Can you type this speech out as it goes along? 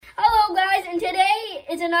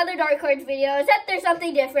It's another Dark Cards video, except there's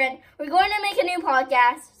something different. We're going to make a new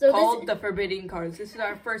podcast. So called The Forbidden Cards. This is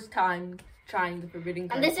our first time trying the Forbidden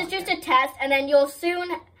Cards. And this is just a test, and then you'll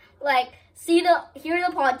soon, hear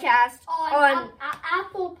the podcast on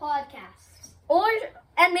Apple Podcasts.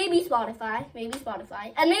 And maybe Spotify,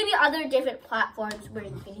 and maybe other different platforms where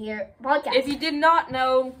you can hear podcasts. If you did not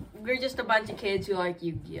know, we're just a bunch of kids who like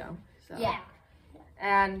Yu-Gi-Oh! So. Yeah.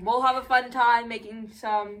 And we'll have a fun time having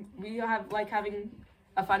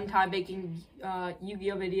a fun time making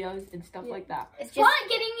Yu-Gi-Oh! Videos and stuff like that. It's just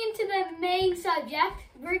Getting into the main subject,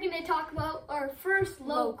 we're going to talk about our first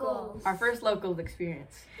locals. Our first locals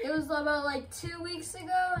experience. It was about 2 weeks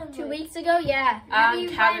ago. And 2 weeks ago, yeah. On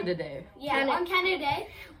Canada Day. Yeah, on Canada Day.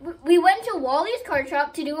 We went to Wally's card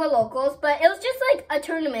shop to do a locals, but it was just a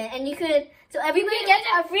tournament, and so everybody gets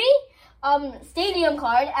a free stadium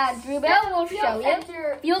card at Drewbell will show you.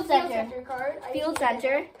 Field Center card. Field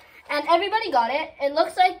Center. And everybody got it. It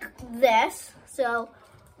looks like this. So,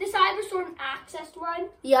 the Cyberstorm Access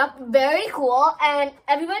one. yep, very cool. And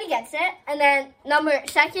everybody gets it. And then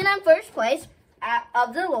second and first place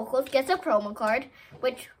of the locals gets a promo card,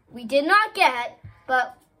 which we did not get,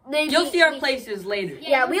 but you'll see our places later.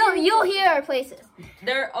 Yeah, you'll hear our places.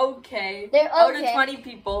 They're okay. Out of 20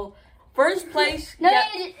 people, first place.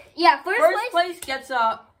 First place gets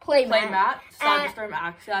a playmat, Cyberstorm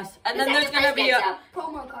Access, and then there's gonna be a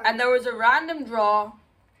promo card. and there was a random draw,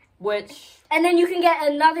 and then you can get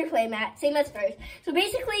another playmat, same as first. So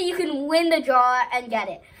basically, you can win the draw and get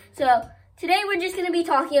it. So today we're just gonna be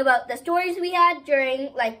talking about the stories we had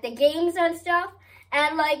during the games and stuff,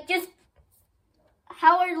 and just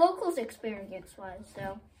how our locals experience was.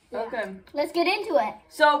 So Okay. let's get into it.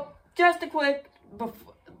 So just a quick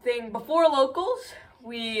thing before locals,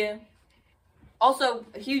 we. Also,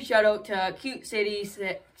 a huge shout out to Cute City,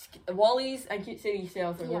 Wally's, and Cute City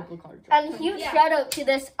Sale for local card drop. And huge shout out to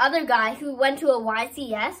this other guy who went to a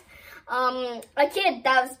YCS. A kid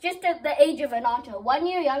that was just at the age of Anato, 1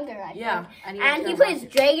 year younger, I think. Yeah. And he plays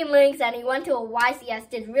Dragon Links, and he went to a YCS,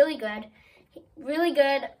 did really good. Really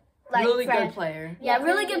good, good player. Yeah,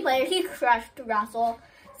 really good player. He crushed Russell.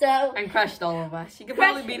 So And crushed all of us. He could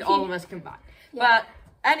probably beat all of us combined. Yeah. But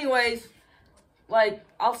anyways,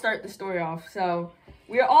 I'll start the story off. So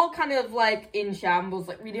we were all kind of in shambles.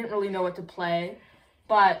 We didn't really know what to play,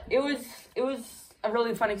 but it was a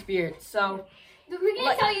really fun experience. So we're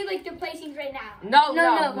gonna tell you the placings right now. No.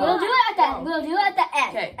 We'll do it at the end.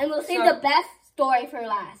 Okay, And we'll save the best story for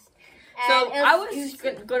last. So I was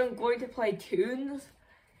going to play Tunes,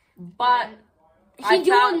 but he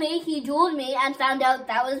dueled me and found out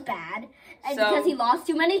that was bad. And because he lost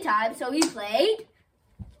too many times, so he played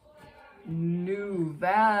Nouvelles.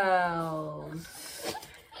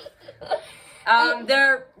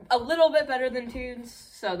 They're a little bit better than Tunes,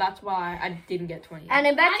 so that's why I didn't get 20. And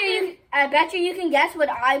I bet you can guess what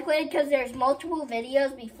I played because there's multiple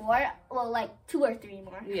videos before. Well, 2 or 3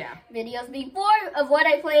 more. Yeah. Videos before of what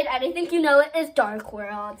I played, and I think you know it is Dark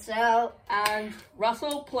World. So. And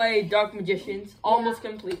Russell played Dark Magicians, almost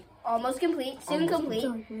complete. Almost complete. Soon complete.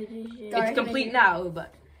 It's complete now,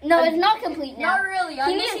 but. No, it's not complete now. Not really.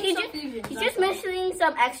 He's just missing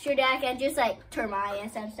some extra deck and just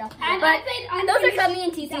Termius and stuff. And but those are coming in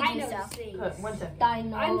TCG stuff. Hold on, 1 second.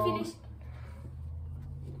 Dino. I'm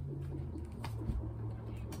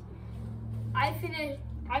finished.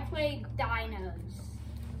 I played Dinos.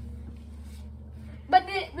 But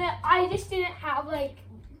I just didn't have the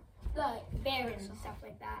Barons and stuff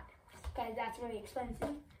like that because that's really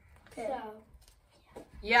expensive. Okay. So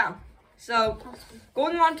Yeah. So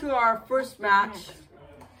going on to our first match.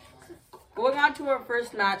 Curtis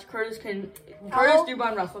Duba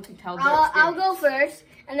and Russell can tell their experience. I'll go first,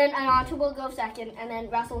 and then Ananta will go second, and then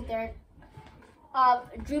Russell third.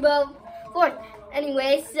 Drubo fourth.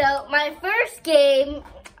 Anyway, so my first game,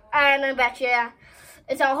 and I bet you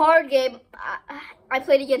it's a hard game. I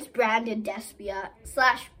played against Brandon Despia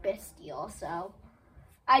 / Bestial, so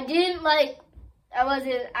I didn't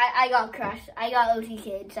I got crushed. I got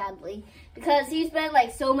OTK'd, sadly, because he spent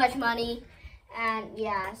so much money, and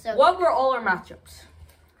yeah. So what were all our matchups?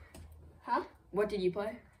 Huh? What did you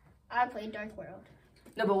play? I played Dark World.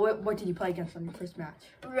 No, but what did you play against on your first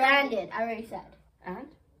match? Brandon, I already said. And?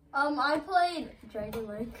 I played Dragon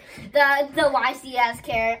Link. The YCS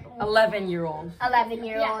 11-year-old.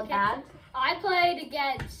 11-year-old. Yeah, and I played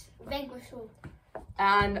against Vanquishable.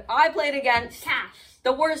 And I played against Cash.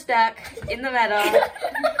 The worst deck in the meta,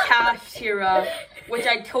 Cash Tira, which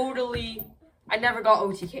I never got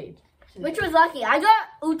OTK'd. Which was lucky. I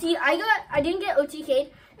didn't get OTK'd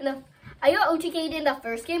I got OTK'd in the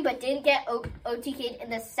first game, but didn't get OTK'd in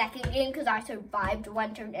the second game because I survived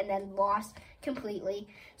one turn and then lost completely.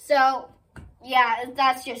 So, yeah,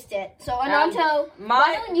 that's just it. So, Ananto,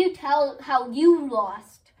 why don't you tell how you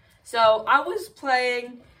lost? So, I was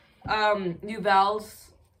playing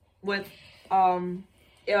Nouvelles with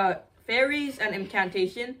fairies and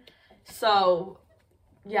incantation. So,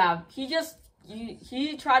 yeah, he just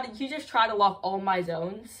tried to lock all my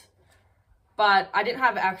zones. But I didn't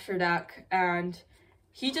have extra deck, and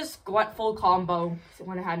he just went full combo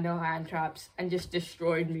when I had no hand traps and just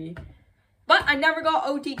destroyed me. But I never got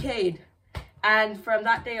OTK'd. And from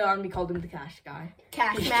that day on, we called him the Cash Guy.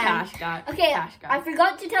 Cash Man. Cash Guy. Okay, Cash Guy. I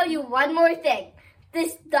forgot to tell you one more thing.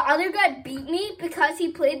 The other guy beat me because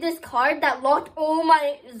he played this card that locked all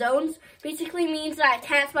my zones. Basically means that I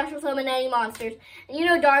can't special summon any monsters. And you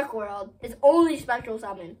know Dark World is only special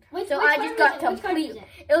summon. So I just got complete.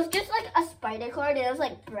 It was just like a spider card and it was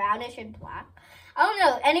like brownish and black. I don't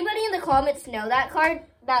know. Anybody in the comments know that card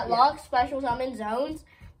that locks special summon zones?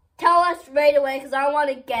 Tell us right away because I want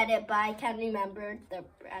to get it, but I can't remember the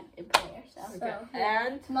branded player. Okay.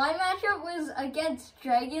 And my matchup was against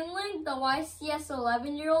Dragon Link, the YCS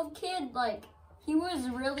 11-year-old kid. Like, he was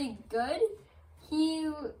really good.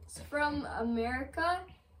 He's from America,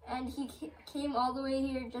 and he came all the way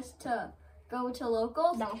here just to go to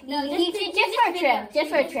locals. No, just for a trip. Just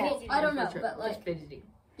for a trip. I don't know, but like, just visiting.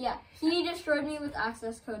 Yeah, he destroyed me with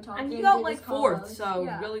access code talking. And he got like 4th, so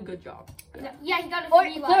really good job. Yeah, he got a Or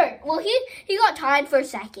 3 third. Well, he got tied for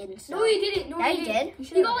second. So. No, he didn't. No, Yeah, he did.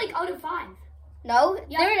 He got like out of 5. No,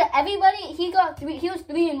 Yeah. everybody. He got 3. He was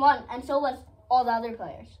 3 and 1, and so was all the other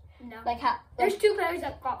players. No. Like how? There's 2 players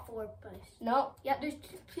that got 4 plays. No. Yeah, there's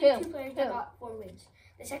two Who? players that got 4 wins.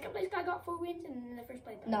 The second place guy got 4 wins, and then the first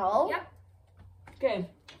place. No. Yep. Okay.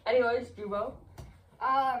 Anyways, Jubo.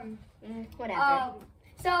 Whatever.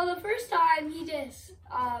 So the first time he just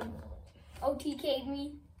OTK'd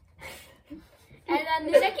me, and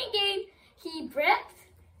then the second game he bricked,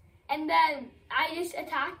 and then I just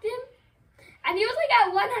attacked him, and he was like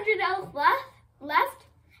at 100 health left,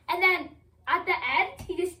 and then at the end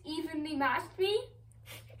he just evenly matched me,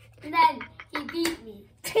 and then he beat me.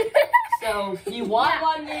 So you won Yeah.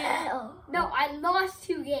 1 game. No, I lost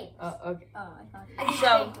 2 games. Okay. Oh, I thought. I didn't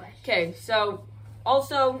So vanquish. okay. So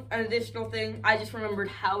also an additional thing, I just remembered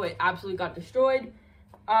how it absolutely got destroyed.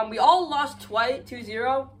 We all lost twice,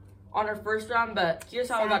 2-0 on our first round, but here's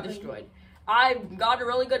how it got destroyed. I got a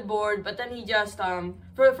really good board, but then he just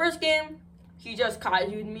for the first game, he just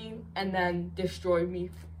kaiju'd me and then destroyed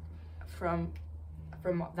me from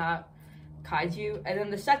that kaiju. And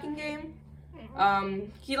then the second game,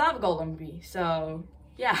 he lava golemed me. So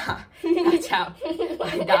yeah, that's how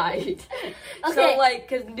I died. Okay. So like,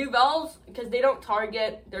 cause Nouvelles, cause they don't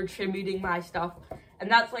target, they're tributing my stuff,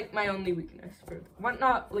 and that's like my only weakness.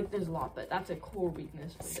 Not like there's a lot, but that's a core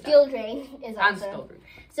weakness. For the Skill drain is deck. And also. skill drain.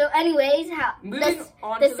 So, anyways, Moving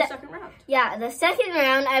on the to the second round. Yeah, the second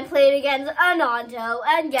round I played against Ananto,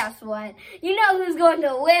 and guess what? You know who's going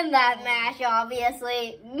to win that match,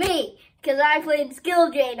 obviously? Me, because I played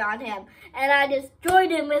Skill Drain on him, and I destroyed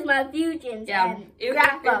him with my fusions Yeah, and it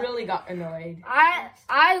Grappa. really got annoyed.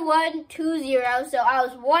 I won 2-0, so I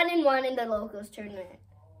was 1-1 in the locals tournament.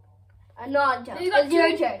 Ananto, You got it's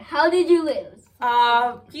your turn. How did you lose?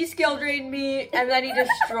 He skill drained me, and then he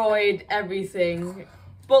destroyed everything.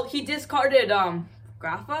 Well, he discarded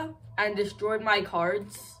Grappa and destroyed my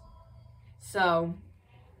cards. So,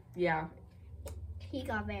 yeah. He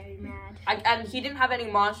got very mad. And he didn't have any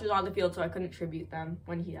monsters on the field, so I couldn't tribute them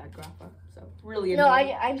when he had Grappa. So, really No,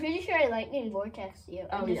 annoying. I'm pretty sure I lightning vortexed you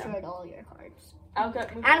and Oh, yeah. destroyed all your cards. Okay,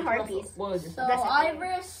 And Harpies. What was your So That's I it.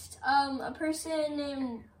 versed a person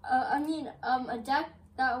named a deck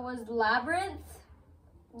that was Labyrinth.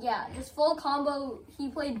 Yeah, just full combo. He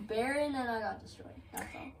played Baron and I got destroyed. That's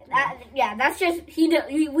all. That's just we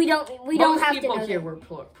don't Most have to people know here that. were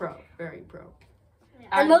pro, very pro.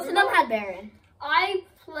 And most of them had Baron. I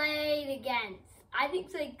played against, I think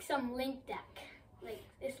it's like some link deck. Like,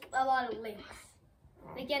 it's a lot of links.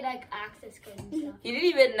 They get like access codes and stuff. He didn't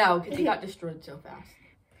even know because he got destroyed so fast.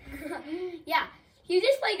 Yeah, he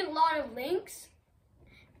just played a lot of links.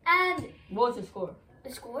 And What was the score?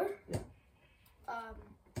 the score? Yeah.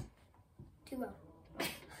 2-0.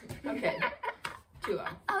 Okay. 2-0.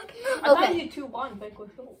 I Okay. thought you 2-1,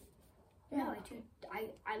 Vanquish Gold. No,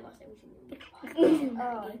 I lost everything.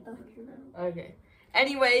 Okay.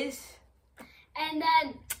 Anyways, And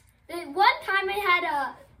then the one time I had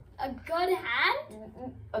a good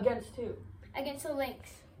hand against who? against the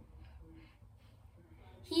Lynx.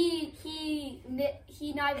 he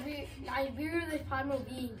Nibiru the Primal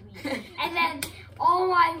being me. And then all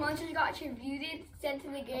my monsters got tributed, sent to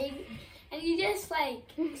the grave, and he just like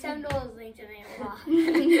 $7 linked to me.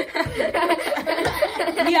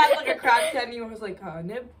 He had like a crash and he was like,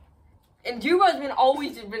 Nib. And Juba's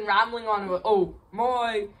always been rambling on about, oh,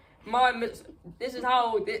 this is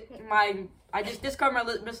how I just discard my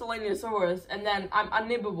miscellaneous source, and then I'm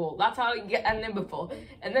unnibbable. That's how you get unnibbable.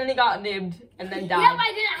 And then he got nibbed, and then died. Yeah, but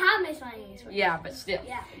I didn't have miscellaneous source. Yeah, but still.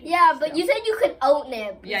 Yeah. Yeah, but you said you could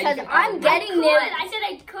out-nib. Yeah, you because can I'm out-nib. getting nibbed. I said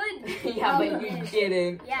I could. Yeah, but you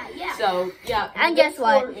didn't. Yeah. So, yeah. And this guess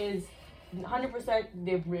what? score is 100%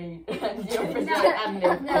 nib rate and 0% No.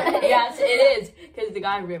 unnib. No. Yes, it is, because the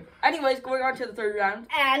guy ripped. Anyways, going on to the third round.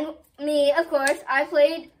 And me, of course, I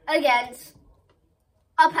played against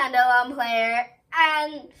a Pendulum player,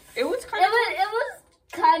 and It was it kind of... was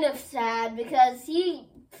kind of sad because he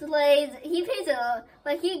goes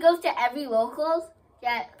to every locals.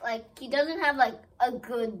 Yeah, like he doesn't have like a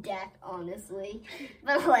good deck, honestly.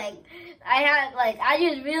 But like I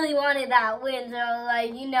just really wanted that win, so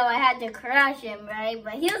I had to crash him, right?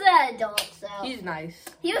 But he was an adult, so He's nice.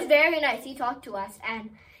 he was very nice. He talked to us, and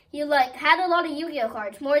he had a lot of Yu-Gi-Oh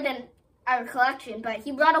cards, more than our collection. But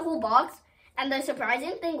he brought a whole box, and the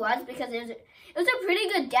surprising thing was because it was a pretty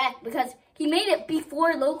good deck because he made it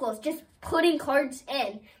before locals, just putting cards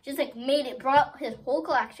in, brought his whole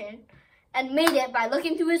collection, and made it by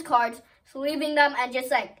looking through his cards, sleeving them, and just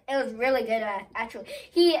it was really good actually.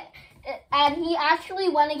 He actually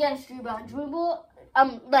went against Drupal. Drupal,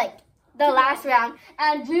 the last round,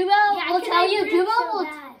 and Drupal will tell you.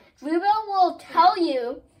 Drupal will tell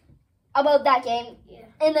you about that game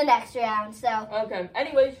in the next round. So Okay.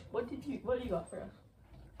 Anyways, what do you got for us?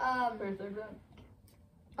 For the third round?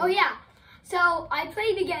 Oh yeah. So I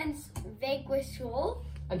played against Vanquish Soul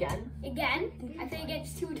Again? again. I played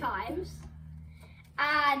against 2 times,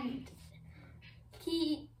 and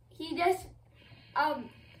he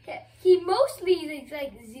mostly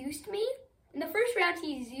Zeused me. In the first round,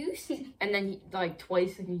 he Zeused. And then he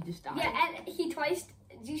twice and he just died. Yeah, and he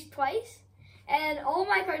Zeused twice, and all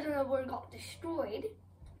my cards on the board got destroyed.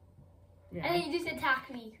 Yeah. And then he just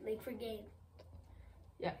attacked me for game.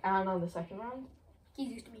 Yeah, and on the second round? He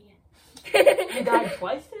Zeused me again. You died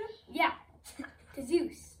twice to him? Yeah, to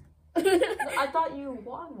Zeus. I thought you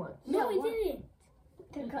won once. No, he didn't.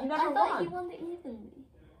 You I never thought won. he won the evenly.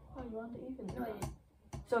 Oh, you won the even. No, I didn't.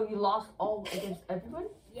 So you lost all against everybody?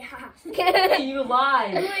 Yeah. You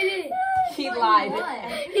lied. No, I didn't. He I thought lied. you won.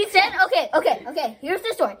 he said, okay. Here's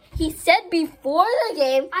the story. He said before the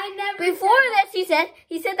game. I never. Before this,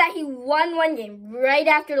 he said that he won one game right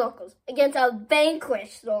after locals against a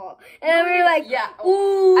Vanquish Soul, and we were like, Yeah.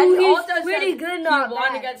 "Ooh, And he he's also pretty said good, not he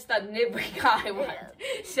won bad." against that nibby guy once.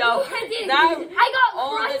 So No, I didn't. now I got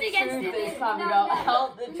all crushed the against truth it. is coming No, out. no. All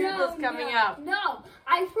the truth No, is coming no, out. No,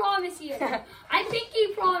 I promise you. I think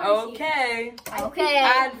he promised you. Okay. Okay.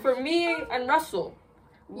 And for me and Russell,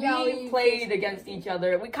 Yeah, we played against each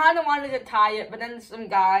other. We kind of wanted to tie it, but then some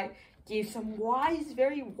guy gave some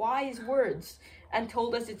very wise words and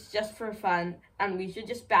told us it's just for fun and we should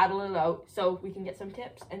just battle it out so we can get some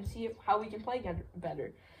tips and see how we can play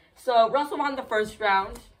better. So Russell won the first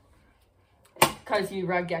round because he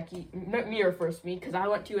mirror forced me because I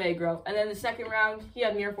went to aggro. And then the second round, he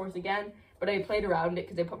had mirror force again, but I played around it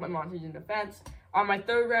because I put my monsters in defense. On my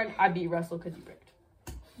third round, I beat Russell because he bricked.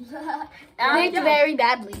 Rigged very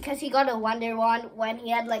badly because he got a Wonder Wand when he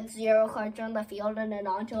had 0 cards on the field, and then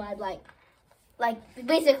Anto had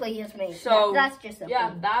basically his mate. So That's just simple.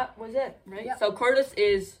 yeah, that was it, right? Yep. So Curtis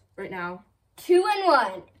is right now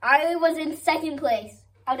 2-1. I was in second place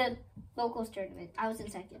out of locals tournament. I was in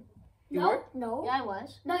second. You No, were? No. Yeah, I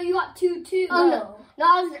was. no, you got 2-2. Oh no,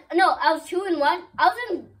 I was 2-1. I was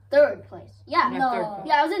in third place. Yeah. Yeah, No. third place.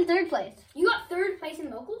 Yeah, I was in third place. You got 3rd place in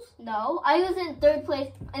locals. No, I was in third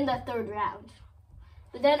place in the third round.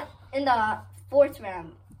 But then in the 4th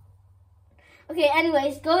round. Okay,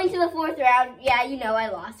 anyways, going to the 4th round, yeah, I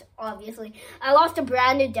lost, obviously. I lost to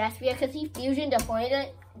Brandon Despia because he fusion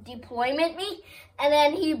deployment me, and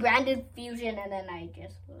then he branded fusion, and then I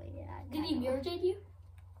just, Did he mirror jade you?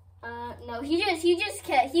 no, he just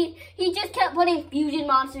kept putting fusion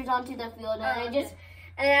monsters onto the field, and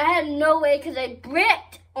and I had no way because I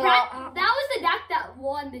bricked. That was the deck that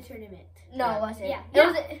won the tournament. No, it wasn't. Yeah,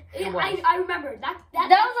 It was. I remember that. That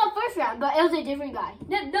was the first round, but it was a different guy.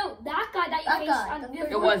 No, that guy that you That faced guy, on the It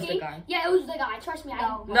first was the game. guy. Yeah, it was the guy. Trust me.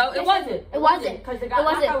 No. No, it wasn't. It wasn't. Because the It guy,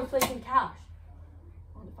 wasn't. that guy was facing Cash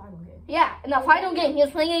on the final game. Yeah, in the final game, he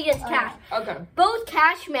was playing against Cash. Okay. Both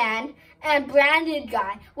Cashman and Brandon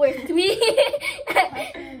guy were 3.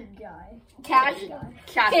 Cash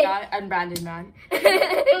Cat Okay. guy and Brandon man.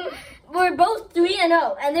 We're both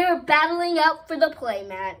 3-0, and they were battling out for the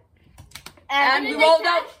playmat. And we then rolled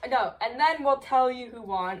Cash- out. No, and then we'll tell you who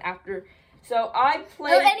won after. So I So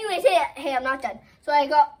played. anyways, hey, I'm not done. So I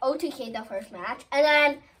got OTK the first match, and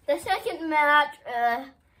then the second match,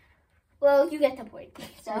 well, you get the point.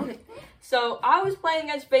 So So I was playing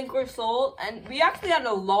against Banquer Soul, and we actually had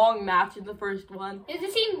a long match in the first one. It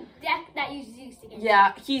was the same deck that you Zeus against.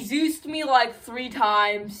 Yeah, he Zeused me like 3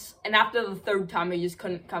 times, and after the 3rd time, he just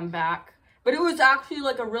couldn't come back. But it was actually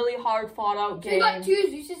like a really hard fought out So you got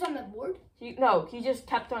game. 2 Zeuses on the board? He just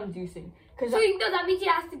kept on Zeusing. Cause So no, that means he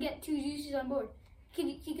has to get 2 Zeuses on board.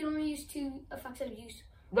 He can only use 2 effects of Zeus.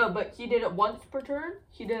 no, but he did it once per turn.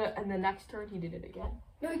 He did it, and the next turn he did it again.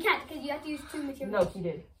 No, he can't because you have to use 2 materials. No, he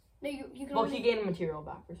did. No, you can Well, only... he gained a material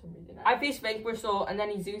back for some reason. I faced Vanquish Soul, and then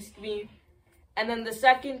he Zeused me. And then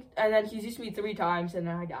and then he Zeused me 3 times, and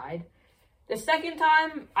then I died. The second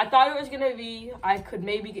time, I thought it was going to be, I could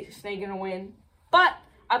maybe get Snake in a win. But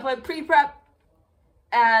I played pre-prep,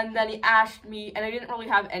 and then he ashed me, and I didn't really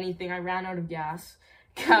have anything. I ran out of gas.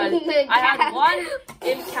 Because I had 1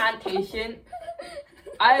 incantation.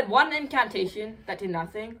 I had 1 incantation that did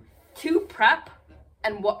nothing. 2 prep.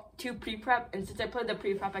 And 2 pre-prep, and since I played the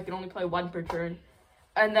pre-prep, I could only play 1 per turn.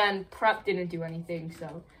 And then prep didn't do anything,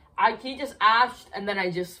 so he just ashed, and then I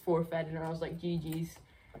just forfeited, and I was like, GG's.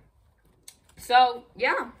 So,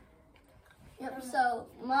 yeah. Yep, so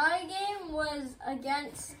my game was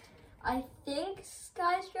against, I think,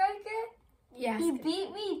 Sky Striker. yeah, He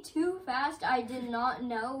beat me too fast. I did not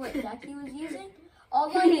know what deck he was using.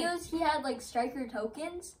 All I knew is he had like striker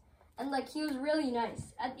tokens, and like he was really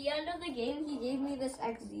nice. At the end of the game, he gave me this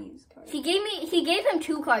XZ's card. he gave him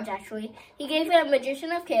 2 cards actually. He gave him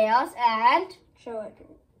Magician of Chaos and Show it.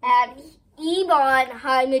 Ebon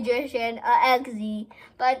High Magician XZ,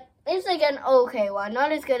 but it's like an okay one,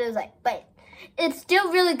 not as good as but it's still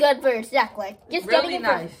really good for its deck. Like just Really getting it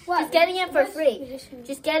nice. just getting it for free.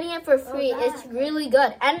 Just getting it for free is really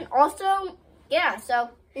good. And also, yeah, so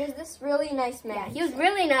He was this really nice yeah, man. he was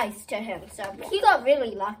really nice to him. So he got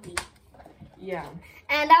really lucky. Yeah.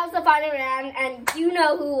 And that was the final round, and you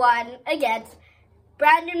know who won against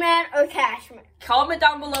Brandon Man or Cash Man. Comment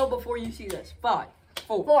down below before you see this. 5,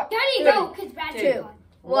 4, 4, There you 3, go, because Brandon 2,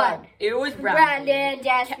 won. 1. It was Brandon. Brandon,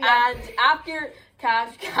 yes, And after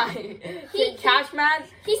Cash Guy, Cash Man,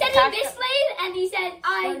 He said Cash- he misplayed, and he said,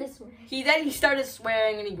 he started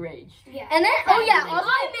swearing and he raged. Yeah. And then, oh yeah,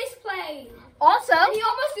 I misplayed. also, And he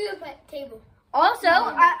almost threw the table.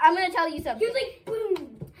 I'm gonna tell you He something. was like,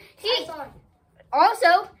 boom. I saw it.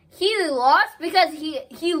 Also, he lost because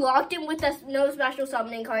he locked him with a no special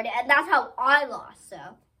summoning card, and that's how I lost. So,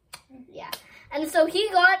 yeah. And so he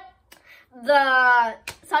got the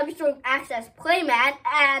Cyberstorm Access playmat,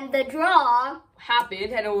 and the draw.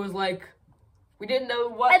 Happened and it was like, we didn't know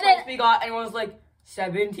what And then- place we got, and it was like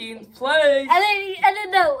 17th place. And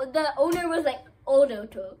then the owner was like, "Oh no,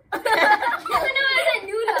 too." No, it's a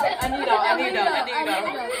noodle. And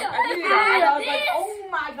I was like, oh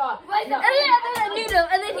my god.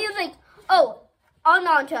 And then he was like, "Oh,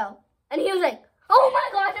 Ananto," and he was like, "Oh my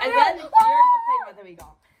god!" And then here's the playmat that we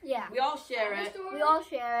got. yeah, We all share it, we all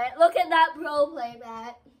share it. Look at that pro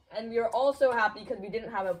playmat. and we are all so happy because we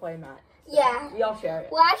didn't have a playmat. Yeah. We all share it.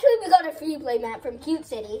 Well, actually, we got a free playmat from Cute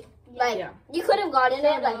City. Like, Yeah. you could have gotten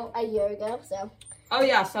it like a year ago. So. Oh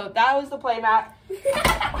yeah, so that was the playmat.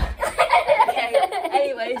 Okay.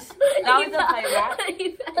 Anyways, that was the playmat.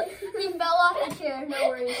 He fell off the chair. No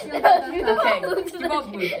worries. He'll get back up. Okay, you both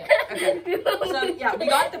moved it. Okay. So yeah, we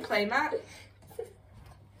got the playmat,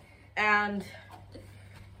 and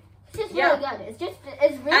It's just Yeah. really good.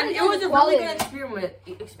 It's really and good it was a quality. really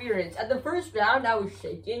good experience. At the first round, I was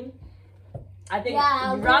shaking. I think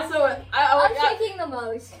Yeah, Russell. I'm shaking the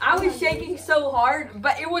most. I was shaking so hard,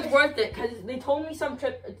 but it was worth it because they told me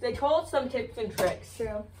They told us some tips and tricks.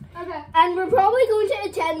 True. Okay. And we're probably going to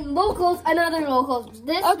attend another locals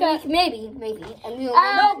this week, maybe, and we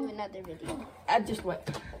will do another video. Just wait.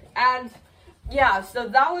 And yeah, so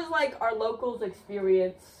that was like our locals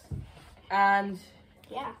experience, and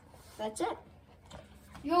Yeah, that's it.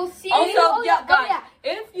 You'll see. also guys, yeah.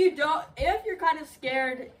 if you're kind of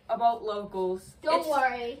scared about locals, Don't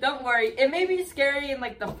worry. Don't worry. It may be scary in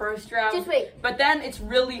like the first round. Just wait. But then it's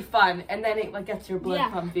really fun, and then it like gets your blood Yeah.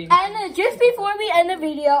 pumping. And just before we end the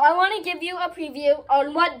video, I want to give you a preview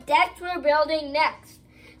on what decks we're building next.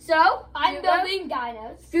 So, I'm building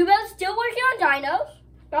dinos. Drewbell's still working on dinos.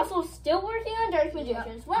 Russell's still working on Dark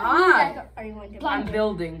Magicians. What new Ah. deck are you going to I'm build?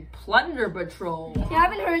 building Plunder Patrol. If you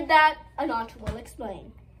haven't heard that, Anant will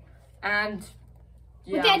explain. And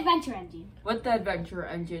With the adventure engine. with the adventure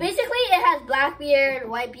engine. Basically, it has Blackbeard,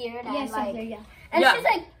 Whitebeard, and Yes, like, yeah. and Yeah. it's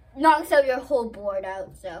just like knocks out your whole board out.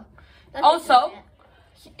 So. That's Also,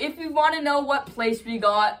 just if you want to know what place we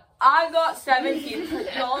got, I got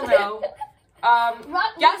 17th. You all know.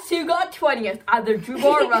 Guess who got 20th? Either Drew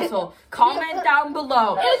or Russell. Comment down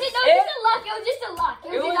below. It was just a luck. It was just a luck.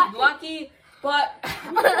 It was lucky, but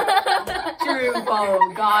Drew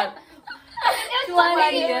got It was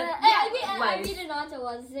 20th. I beat Ananta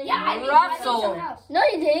once. Yeah, I beat Russell. someone else. No,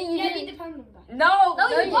 you didn't. You Yeah, I didn't. beat the penguin guy. No, No,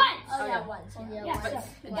 you won. Oh, yeah, yeah. once. Yeah. Yeah, But so.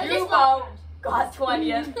 Drew That's just luck. got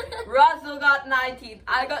 20th. Russell got 19th.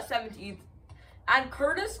 I got 17th. And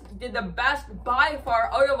Curtis did the best by far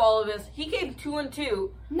out of all of us. He came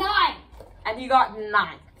 2-2, 9. and he got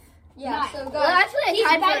 9th. Yeah, Nice. so Well, guys. actually, He's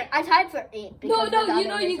better. I tied for 8. No, because of no, the you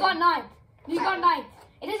know other you got person. 9. You got 9.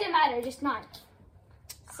 It doesn't matter, just 9.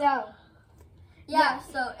 So, Yeah,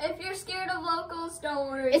 so if you're scared of locals, don't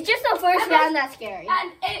worry. It's just the first round that's scary.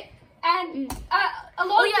 and a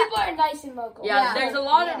lot of people are nice and local. Yeah, there's a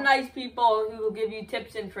lot Yeah. of nice people who will give you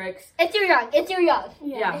tips and tricks. It's your young. It's your young.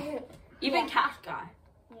 Yeah. Even Cash Guy.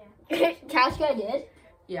 Cash guy did.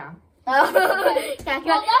 Yeah. Oh, Cash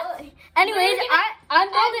Well, guy. Anyways, I'm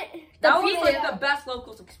building the That was pizza. like the best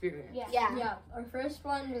locals experience. Yeah. Yeah. Yeah, our first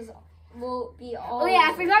one will be all. Oh yeah,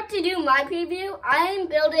 I forgot to do my preview. I'm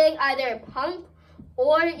building either Pump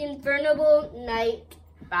or Infernable Knight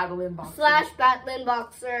Battle in box. / Battling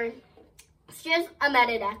Boxer. It's just a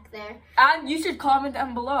meta deck there. And you should comment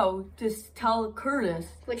down below to tell Curtis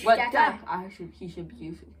Which what deck deck he should be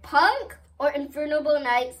using. Punk or Infernable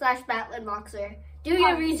Knight / Battling Boxer. Do your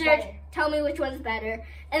Punk is research. better. Tell me which one's better.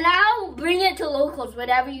 And I'll bring it to locals,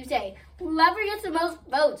 whatever you say. Whoever gets the most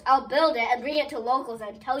votes, I'll build it and bring it to locals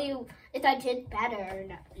and tell you if I did better or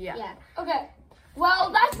not. Yeah. Okay.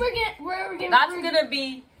 Well, that's where we're Gonna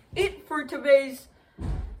be it for today's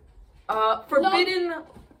Forbidden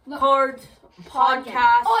Cards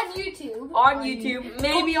podcast on YouTube. on YouTube,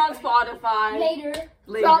 maybe on Spotify Later.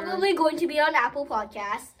 later. Probably going to be on Apple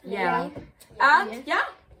Podcasts. Yeah. And yeah,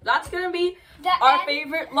 that's gonna be The our end.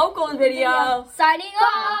 favorite local video. Signing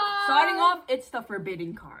off. Starting off, it's the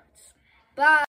Forbidden Cards. Bye.